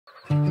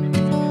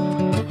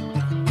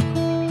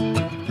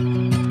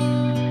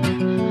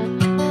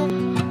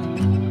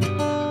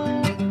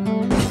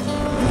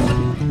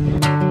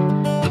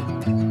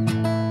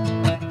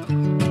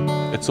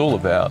It's all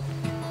about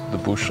the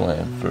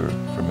bushland for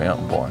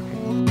mountain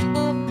biking.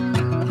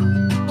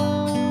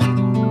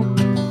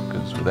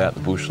 Because without the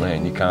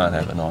bushland you can't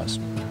have a nice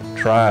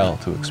trail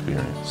to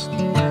experience.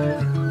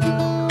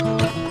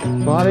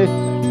 Marty.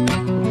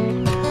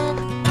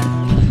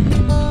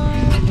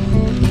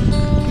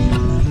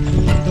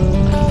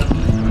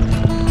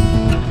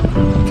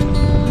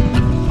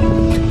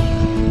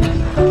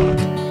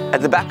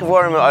 At the back of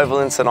Warrimoo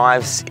Oval in St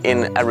Ives,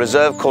 in a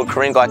reserve called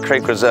Ku-ring-gai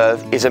Creek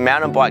Reserve, is a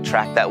mountain bike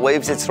track that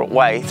weaves its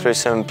way through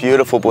some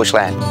beautiful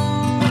bushland.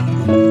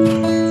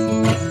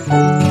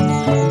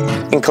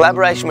 In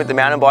collaboration with the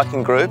mountain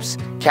biking groups,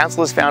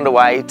 council has found a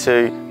way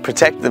to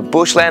protect the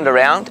bushland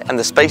around and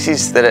the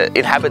species that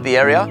inhabit the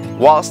area,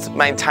 whilst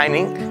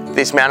maintaining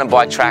this mountain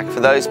bike track for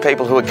those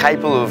people who are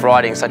capable of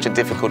riding such a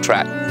difficult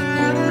track.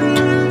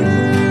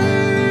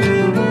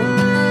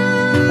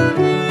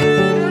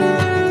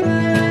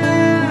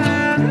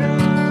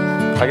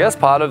 I guess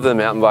part of the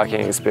mountain biking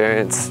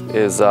experience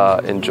is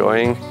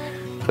enjoying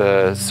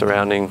the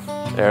surrounding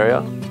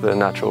area, the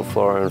natural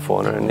flora and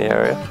fauna in the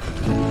area.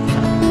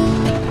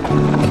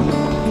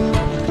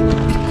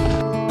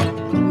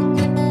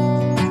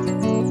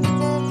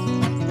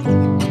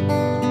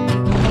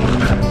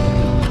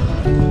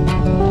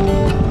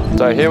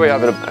 So here we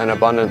have an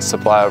abundant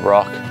supply of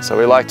rock. So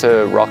we like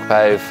to rock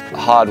pave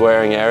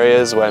hard-wearing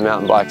areas where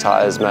mountain bike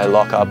tyres may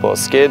lock up or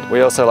skid.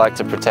 We also like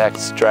to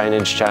protect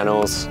drainage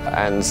channels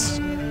and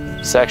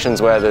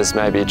sections where there's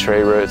maybe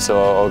tree roots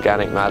or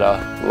organic matter,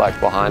 like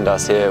behind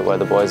us here where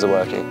the boys are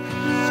working.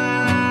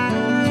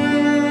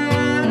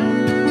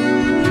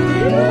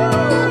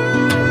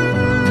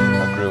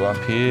 I grew up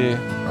here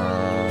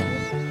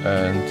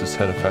and just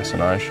had a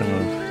fascination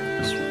with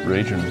this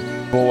region.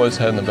 I've always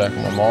had in the back of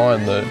my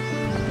mind that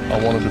I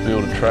wanted to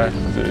build a track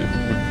that would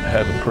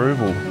have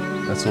approval.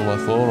 That's all I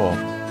thought of.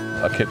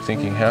 I kept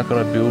thinking, how could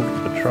I build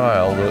a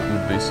trail that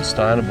would be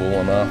sustainable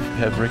enough,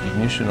 have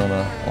recognition on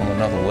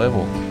another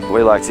level?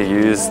 We like to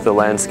use the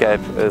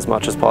landscape as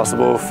much as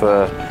possible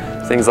for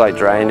things like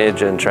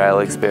drainage and trail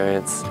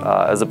experience,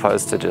 as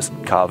opposed to just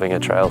carving a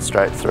trail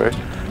straight through.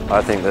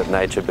 I think that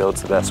nature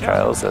builds the best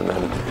trails, and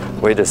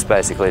then we just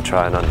basically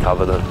try and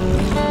uncover them.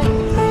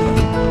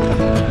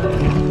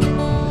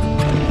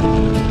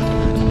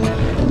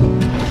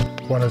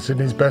 One of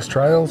Sydney's best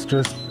trails,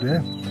 just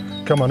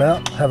come on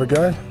out, have a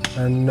go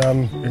and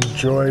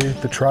enjoy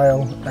the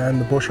trail and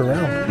the bush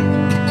around.